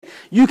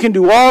You can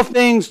do all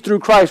things through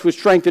Christ which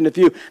strengtheneth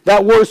you.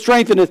 That word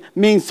strengtheneth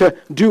means to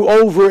do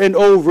over and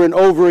over and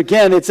over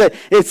again. It's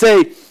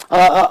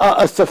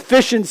a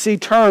sufficiency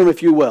term,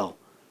 if you will.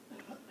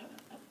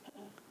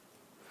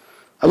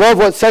 I love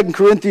what 2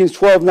 Corinthians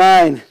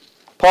 12:9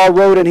 Paul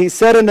wrote, and he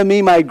said unto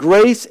me, my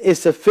grace is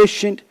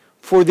sufficient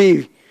for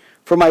thee,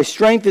 for my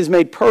strength is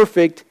made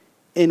perfect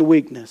in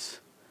weakness.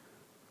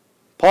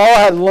 Paul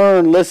had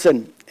learned,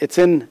 listen, it's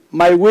in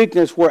my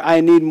weakness where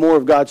I need more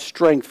of God's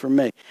strength for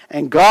me.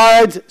 And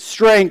God's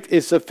strength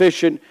is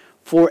sufficient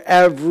for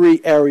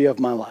every area of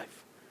my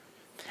life.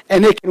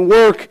 And it can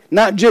work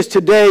not just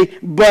today,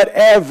 but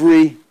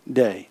every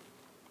day.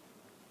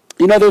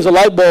 You know, there's a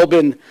light bulb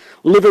in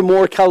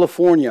Livermore,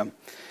 California.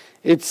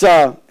 It's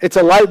a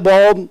light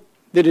bulb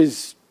that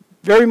is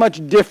very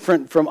much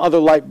different from other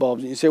light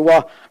bulbs. And you say,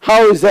 well,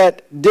 how is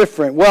that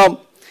different?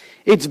 Well,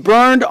 it's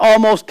burned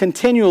almost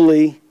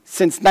continually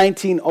since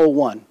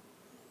 1901.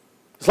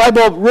 This light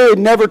bulb really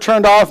never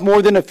turned off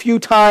more than a few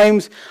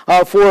times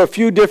for a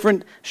few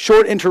different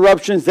short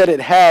interruptions that it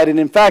had. And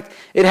in fact,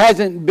 it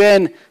hasn't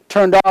been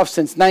turned off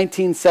since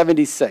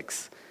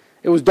 1976.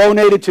 It was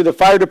donated to the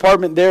fire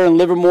department there in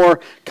Livermore,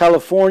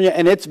 California,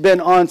 and it's been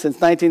on since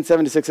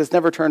 1976. It's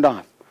never turned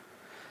off.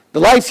 The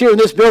lights here in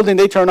this building,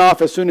 they turn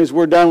off as soon as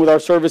we're done with our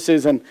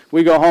services and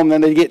we go home, then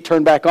they get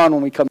turned back on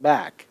when we come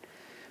back.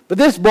 But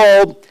this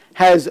bulb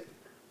has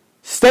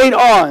stayed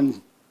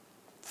on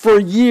for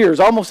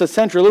years, almost a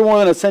century, a little more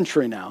than a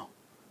century now.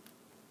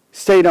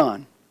 Stayed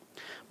on.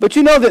 But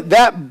you know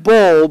that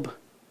bulb,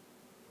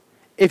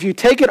 if you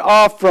take it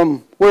off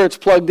from where it's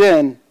plugged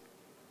in,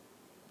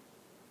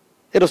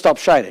 it'll stop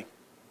shining.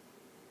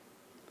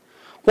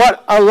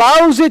 What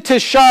allows it to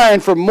shine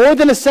for more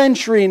than a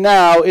century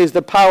now is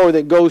the power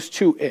that goes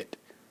to it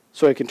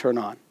so it can turn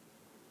on.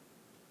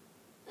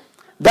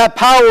 That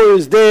power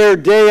is there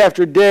day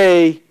after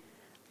day,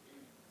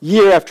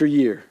 year after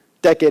year,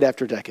 decade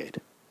after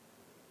decade.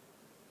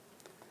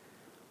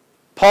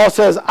 Paul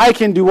says, I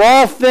can do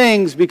all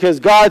things because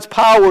God's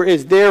power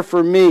is there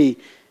for me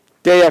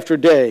day after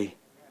day,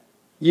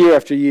 year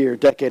after year,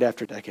 decade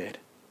after decade.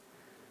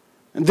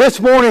 And this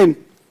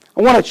morning,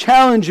 I want to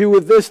challenge you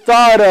with this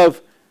thought of,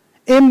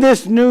 in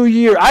this new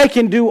year, I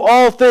can do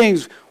all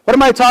things. What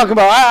am I talking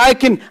about? I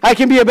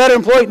can be a better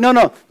employee.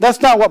 No,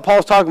 that's not what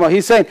Paul's talking about.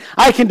 He's saying,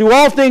 I can do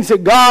all things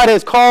that God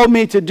has called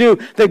me to do,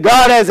 that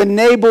God has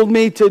enabled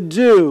me to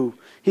do.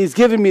 He's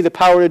given me the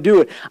power to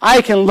do it.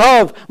 I can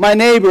love my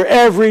neighbor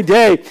every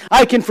day.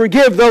 I can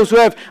forgive those who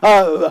have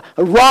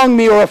wronged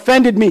me or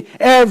offended me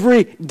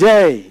every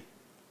day.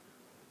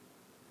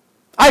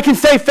 I can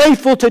stay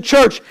faithful to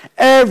church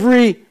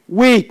every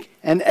week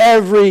and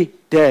every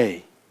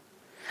day.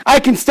 I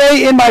can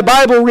stay in my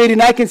Bible reading.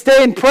 I can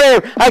stay in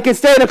prayer. I can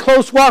stay in a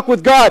close walk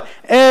with God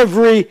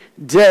every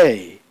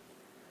day.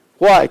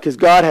 Why? Because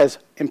God has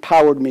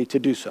empowered me to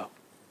do so.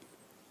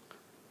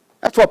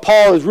 That's what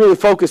Paul is really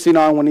focusing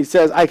on when he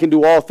says, I can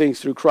do all things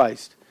through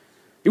Christ.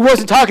 He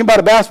wasn't talking about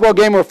a basketball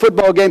game or a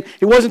football game.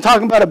 He wasn't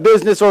talking about a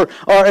business and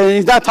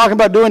he's not talking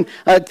about doing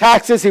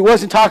taxes. He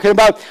wasn't talking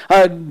about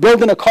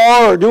building a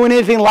car or doing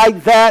anything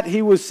like that.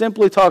 He was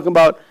simply talking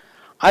about,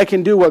 I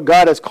can do what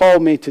God has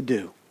called me to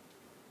do.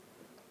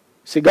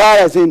 See, God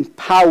has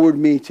empowered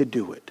me to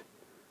do it.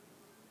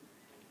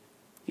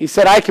 He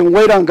said, I can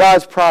wait on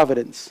God's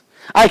providence.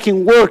 I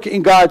can work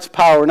in God's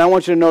power. And I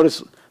want you to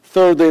notice,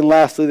 thirdly and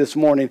lastly this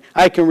morning,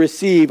 I can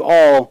receive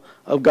all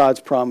of God's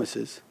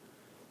promises.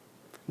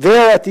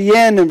 There at the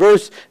end in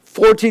verse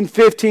 14,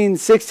 15,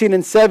 16,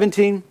 and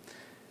 17,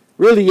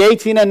 really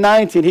 18 and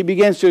 19, he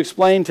begins to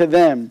explain to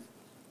them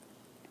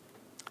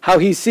how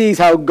he sees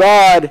how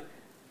God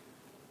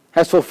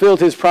has fulfilled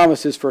his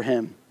promises for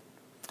him.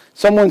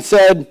 Someone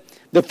said,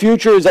 the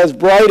future is as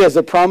bright as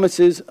the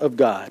promises of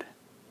God.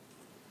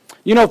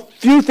 You know,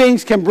 few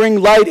things can bring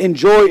light and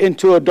joy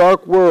into a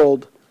dark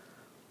world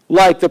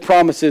like the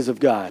promises of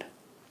God.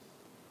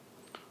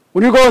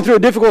 When you're going through a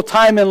difficult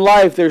time in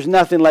life, there's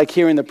nothing like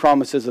hearing the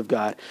promises of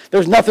God.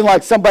 There's nothing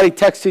like somebody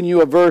texting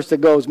you a verse that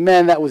goes,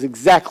 man, that was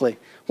exactly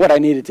what I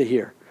needed to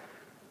hear.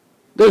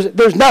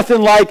 There's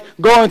nothing like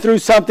going through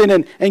something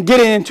and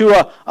getting into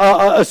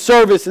a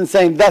service and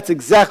saying, that's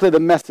exactly the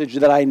message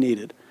that I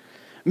needed.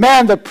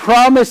 Man, the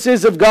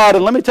promises of God,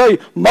 and let me tell you,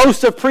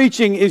 most of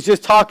preaching is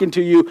just talking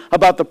to you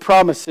about the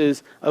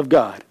promises of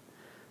God.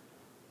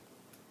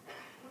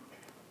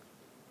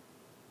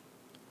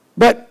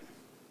 But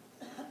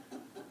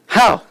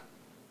how?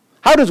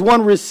 How does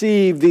one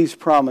receive these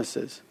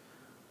promises?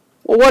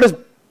 Well, what does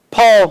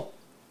Paul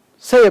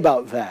say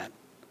about that?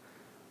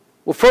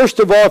 Well, first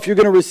of all, if you're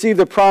going to receive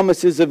the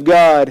promises of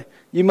God,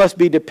 you must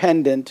be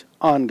dependent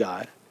on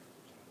God.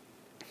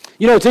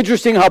 You know, it's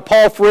interesting how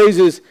Paul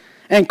phrases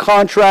and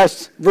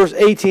contrasts verse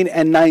 18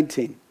 and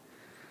 19.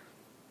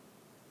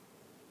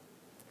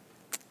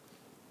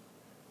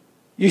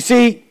 You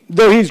see,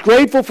 though he's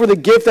grateful for the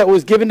gift that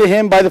was given to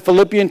him by the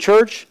Philippian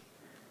church,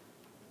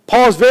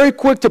 Paul is very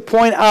quick to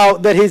point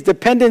out that his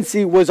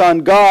dependency was on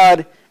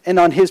God and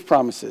on his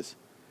promises.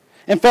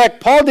 In fact,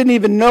 Paul didn't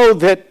even know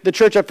that the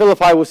church at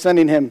Philippi was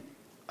sending him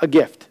a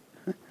gift.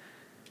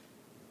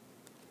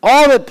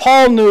 All that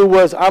Paul knew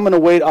was, I'm going to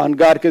wait on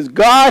God because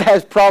God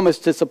has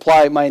promised to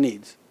supply my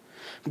needs.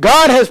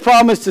 God has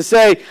promised to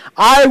say,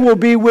 I will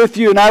be with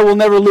you and I will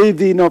never leave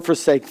thee nor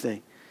forsake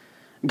thee.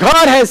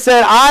 God has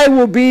said, I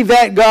will be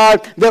that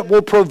God that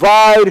will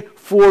provide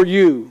for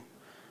you.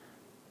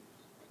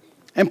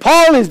 And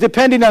Paul is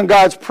depending on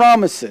God's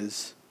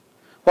promises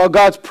while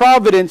God's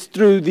providence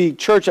through the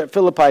church at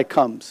Philippi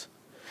comes.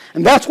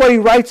 And that's what he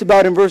writes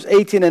about in verse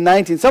 18 and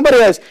 19. Somebody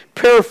has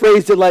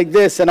paraphrased it like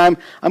this, and I'm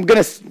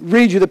going to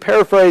read you the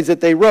paraphrase that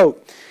they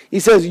wrote. He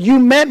says, you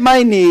met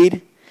my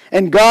need,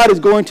 and God is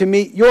going to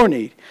meet your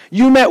need.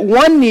 You met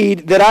one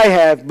need that I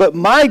have, but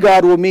my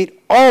God will meet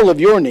all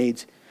of your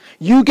needs.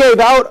 You gave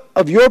out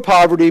of your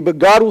poverty, but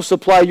God will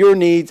supply your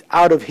needs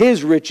out of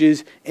his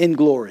riches in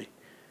glory.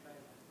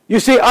 You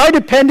see, our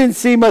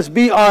dependency must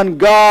be on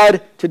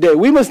God today.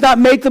 We must not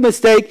make the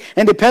mistake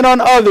and depend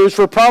on others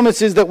for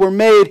promises that were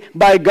made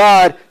by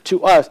God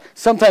to us.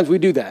 Sometimes we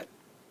do that.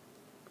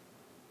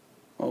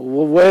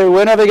 Well,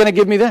 when are they going to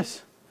give me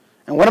this?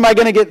 And when am I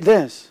going to get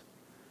this?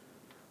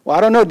 Well, I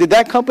don't know. Did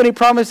that company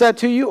promise that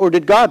to you, or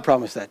did God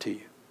promise that to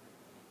you?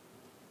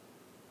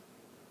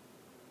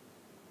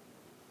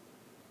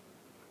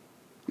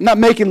 I'm not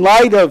making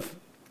light of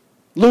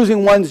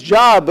losing one's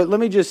job, but let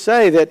me just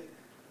say that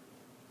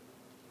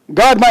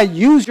God might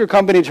use your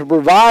company to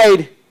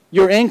provide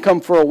your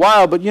income for a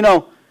while, but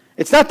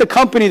it's not the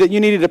company that you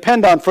need to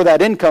depend on for that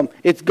income.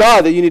 It's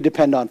God that you need to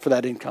depend on for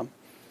that income.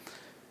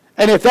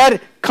 And if that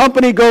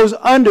company goes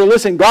under,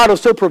 listen, God will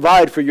still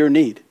provide for your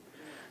need.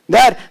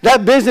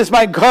 That business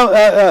might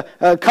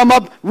come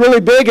up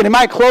really big and it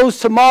might close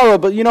tomorrow,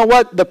 but you know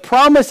what? The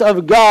promise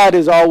of God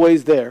is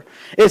always there.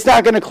 It's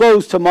not going to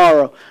close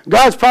tomorrow.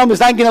 God's promise is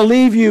not going to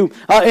leave you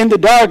in the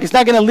dark. It's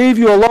not going to leave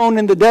you alone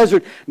in the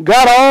desert.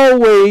 God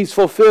always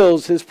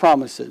fulfills his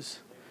promises.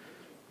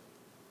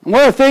 And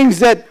one of the things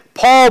that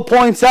Paul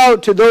points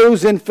out to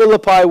those in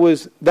Philippi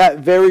was that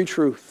very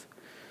truth.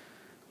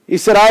 He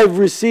said,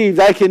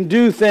 I can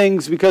do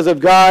things because of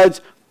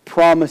God's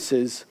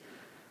promises.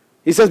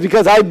 He says,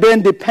 because I've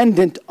been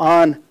dependent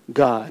on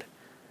God.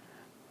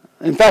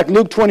 In fact,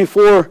 Luke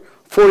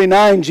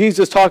 24:49,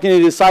 Jesus talking to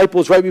the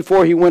disciples right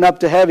before he went up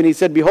to heaven, he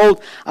said,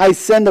 behold, I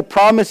send the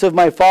promise of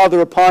my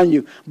Father upon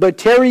you, but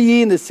tarry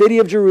ye in the city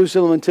of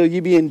Jerusalem until ye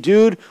be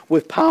endued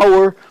with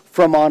power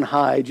from on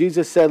high.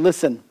 Jesus said,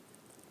 listen,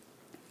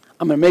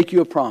 I'm going to make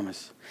you a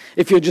promise.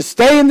 If you'll just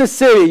stay in the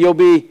city, you'll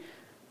be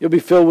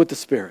filled with the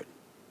Spirit.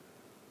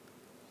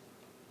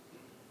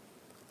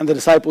 And the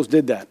disciples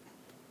did that.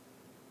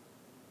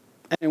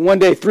 And one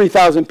day,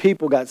 3,000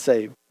 people got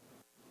saved.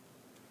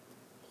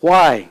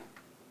 Why?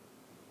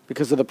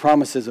 Because of the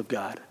promises of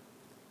God.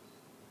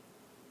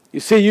 You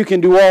see, you can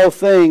do all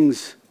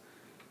things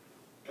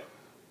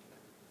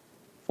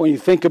when you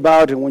think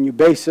about and when you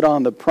base it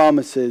on the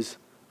promises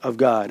of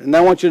God. And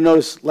I want you to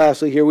notice,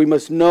 lastly here, we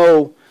must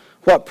know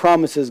what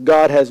promises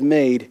God has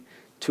made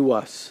to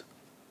us.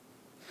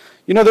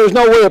 There's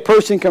no way a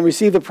person can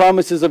receive the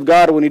promises of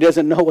God when he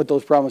doesn't know what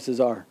those promises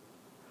are.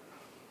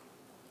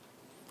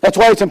 That's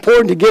why it's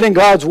important to get in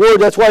God's Word.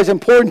 That's why it's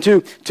important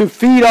to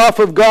feed off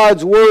of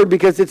God's Word,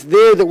 because it's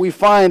there that we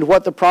find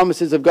what the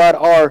promises of God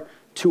are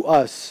to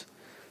us.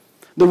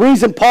 The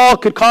reason Paul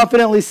could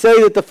confidently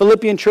say that the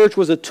Philippian church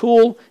was a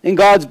tool in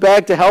God's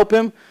bag to help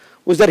him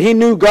was that he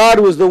knew God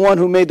was the one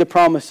who made the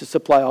promise to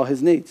supply all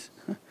his needs.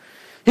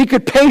 He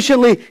could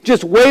patiently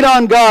just wait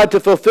on God to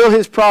fulfill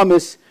his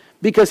promise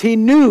because he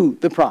knew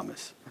the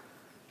promise.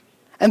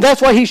 And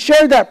that's why he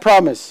shared that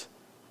promise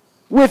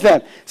with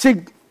them.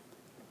 See,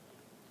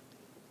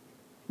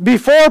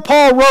 before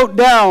Paul wrote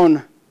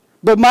down,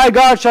 but my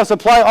God shall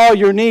supply all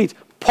your needs,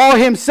 Paul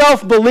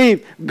himself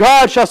believed,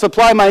 God shall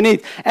supply my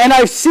needs. And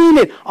I've seen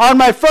it on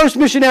my first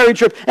missionary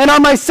trip, and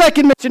on my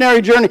second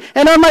missionary journey,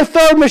 and on my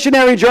third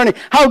missionary journey,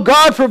 how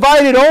God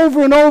provided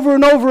over and over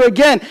and over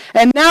again.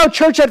 And now,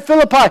 church at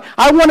Philippi,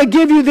 I want to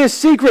give you this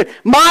secret.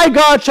 My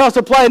God shall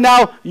supply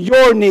now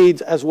your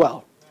needs as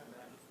well.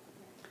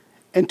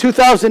 In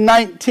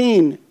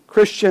 2019,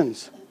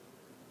 Christians,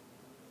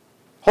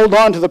 hold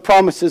on to the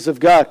promises of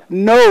God.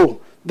 Know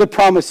the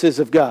promises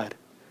of God.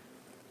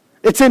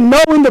 It's in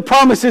knowing the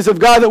promises of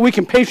God that we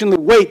can patiently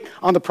wait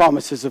on the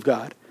promises of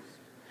God.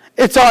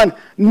 It's on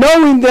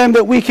knowing them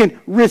that we can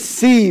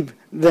receive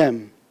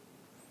them.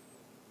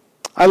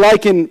 I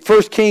like in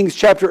 1 Kings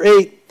chapter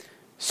 8,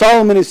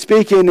 Solomon is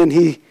speaking, and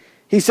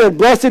he said,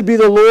 blessed be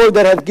the Lord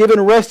that hath given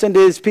rest unto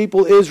his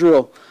people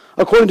Israel,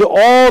 according to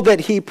all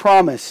that he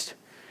promised.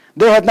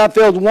 There hath not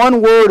failed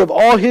one word of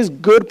all his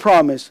good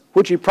promise,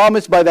 which he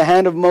promised by the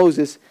hand of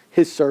Moses,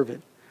 his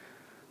servant.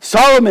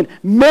 Solomon,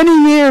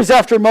 many years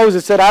after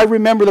Moses, said, I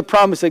remember the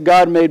promise that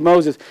God made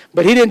Moses.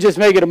 But he didn't just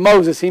make it to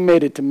Moses, he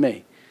made it to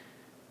me.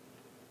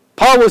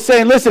 Paul was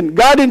saying, listen,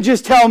 God didn't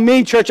just tell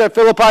me, church at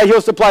Philippi,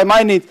 he'll supply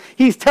my needs.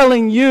 He's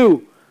telling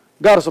you,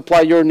 God will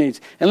supply your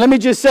needs. And let me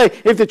just say,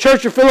 if the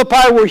church of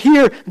Philippi were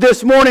here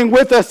this morning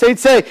with us, they'd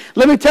say,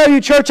 let me tell you,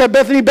 church at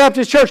Bethany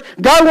Baptist Church,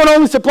 God won't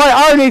only supply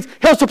our needs,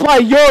 he'll supply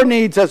your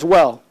needs as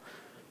well.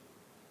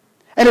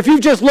 And if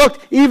you've just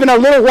looked even a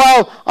little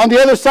while on the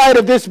other side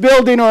of this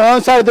building or on the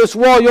other side of this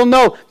wall, you'll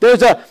know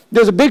there's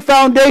a big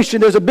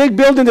foundation. There's a big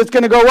building that's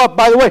going to go up.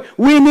 By the way,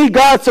 we need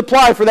God's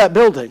supply for that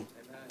building.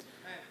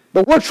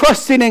 But we're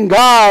trusting in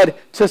God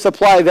to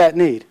supply that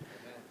need.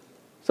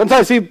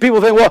 Sometimes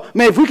people think, well,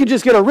 man, if we could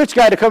just get a rich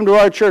guy to come to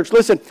our church.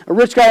 Listen, a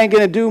rich guy ain't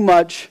going to do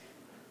much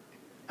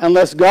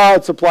unless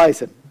God supplies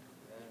him.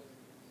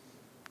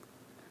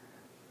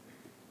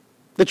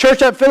 The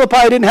church at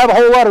Philippi didn't have a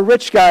whole lot of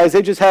rich guys.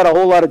 They just had a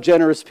whole lot of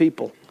generous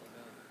people.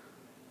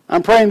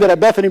 I'm praying that at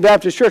Bethany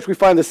Baptist Church we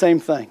find the same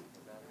thing.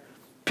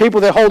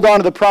 People that hold on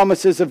to the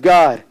promises of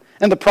God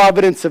and the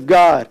providence of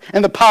God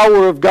and the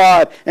power of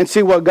God and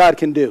see what God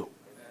can do.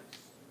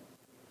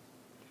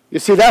 You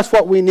see, that's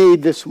what we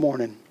need this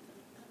morning.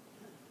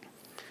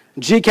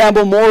 G.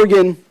 Campbell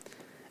Morgan,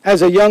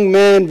 as a young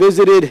man,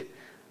 visited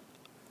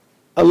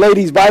a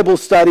ladies' Bible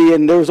study,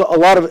 and there was a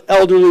lot of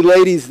elderly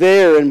ladies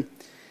there, and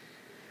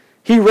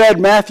he read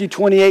Matthew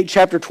 28,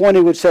 chapter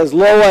 20, which says,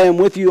 "Lo, I am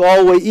with you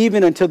always,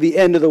 even until the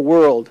end of the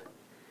world."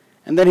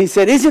 And then he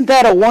said, "Isn't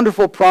that a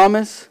wonderful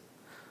promise?"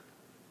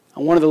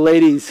 And one of the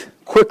ladies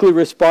quickly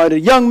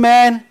responded, "Young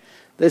man,"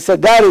 they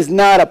said, "that is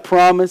not a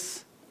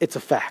promise, it's a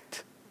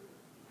fact."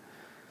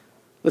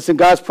 Listen,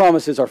 God's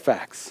promises are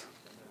facts.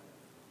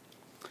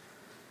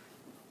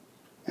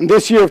 And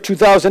this year of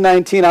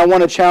 2019, I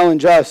want to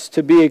challenge us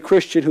to be a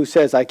Christian who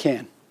says, "I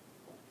can."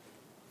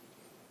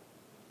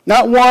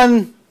 Not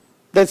one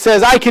that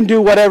says, "I can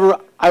do whatever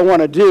I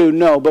want to do."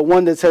 No, but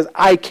one that says,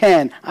 I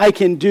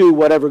can do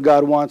whatever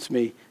God wants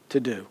me to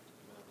do.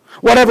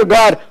 Whatever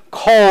God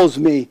calls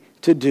me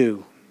to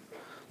do.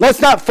 Let's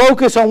not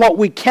focus on what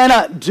we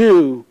cannot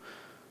do,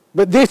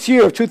 but this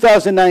year of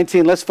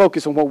 2019, let's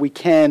focus on what we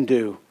can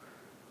do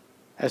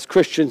as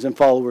Christians and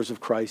followers of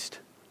Christ.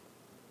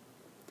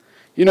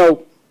 You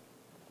know,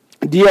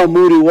 D.L.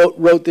 Moody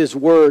wrote these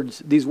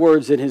words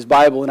in his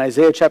Bible in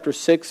Isaiah chapter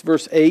 6,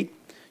 verse 8.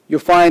 You'll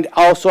find,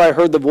 "Also I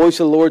heard the voice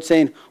of the Lord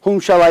saying, Whom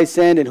shall I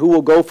send, and who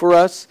will go for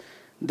us?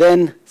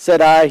 Then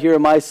said I, Here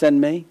am I, send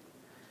me."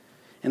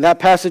 In that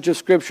passage of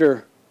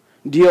Scripture,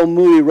 D.L.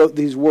 Moody wrote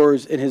these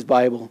words in his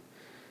Bible.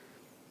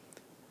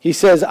 He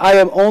says, "I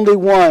am only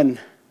one,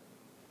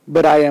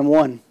 but I am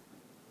one.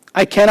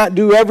 I cannot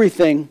do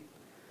everything,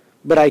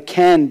 but I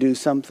can do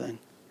something.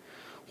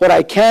 What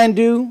I can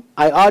do,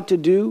 I ought to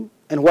do,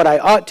 and what I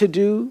ought to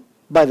do,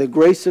 by the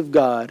grace of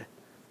God,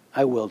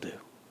 I will do."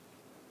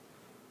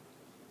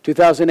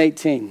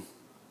 2018,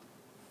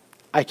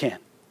 I can.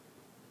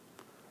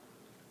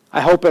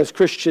 I hope as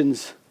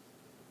Christians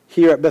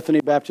here at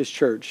Bethany Baptist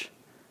Church,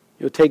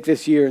 you'll take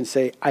this year and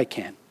say, "I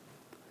can.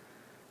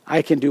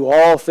 I can do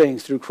all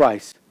things through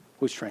Christ,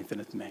 who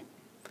strengtheneth me."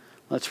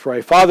 Let's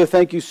pray. Father,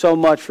 thank you so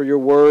much for your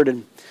word,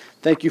 and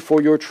thank you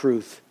for your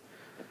truth.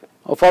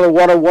 Oh, Father,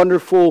 what a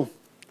wonderful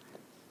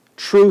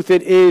truth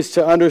it is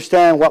to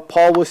understand what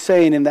Paul was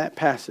saying in that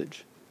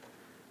passage.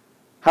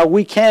 How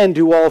we can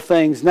do all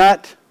things,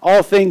 not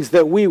all things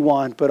that we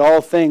want, but all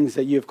things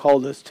that you have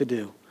called us to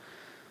do.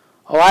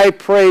 Oh, I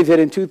pray that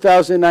in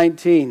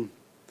 2019,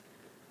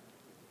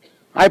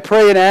 I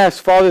pray and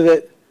ask, Father,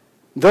 that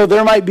though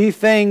there might be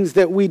things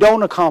that we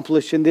don't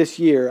accomplish in this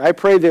year, I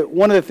pray that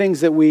one of the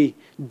things that we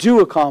do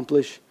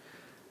accomplish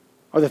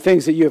are the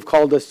things that you have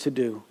called us to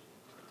do.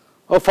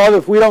 Oh, Father,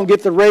 if we don't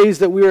get the raise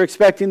that we were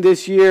expecting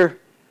this year,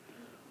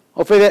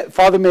 oh,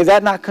 Father, may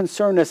that not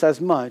concern us as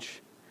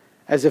much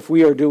as if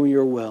we are doing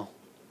your will.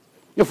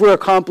 If we're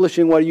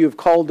accomplishing what you have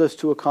called us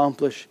to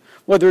accomplish,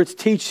 whether it's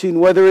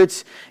teaching, whether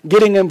it's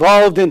getting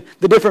involved in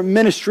the different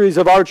ministries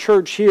of our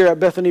church here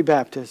at Bethany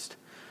Baptist.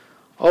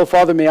 Oh,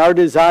 Father, may our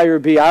desire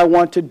be, I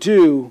want to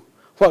do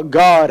what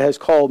God has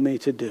called me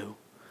to do.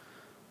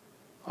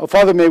 Oh,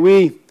 Father, may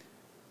we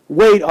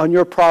wait on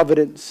your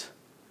providence.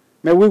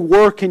 May we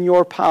work in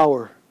your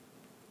power.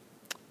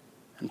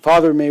 And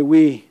Father, may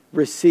we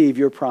receive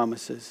your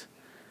promises.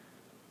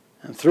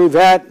 And through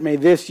that, may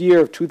this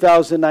year of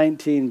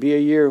 2019 be a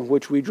year in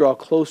which we draw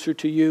closer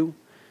to you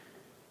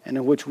and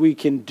in which we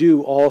can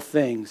do all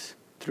things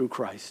through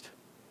Christ.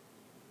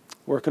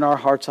 Work in our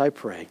hearts, I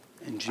pray.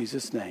 In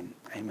Jesus' name,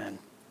 amen.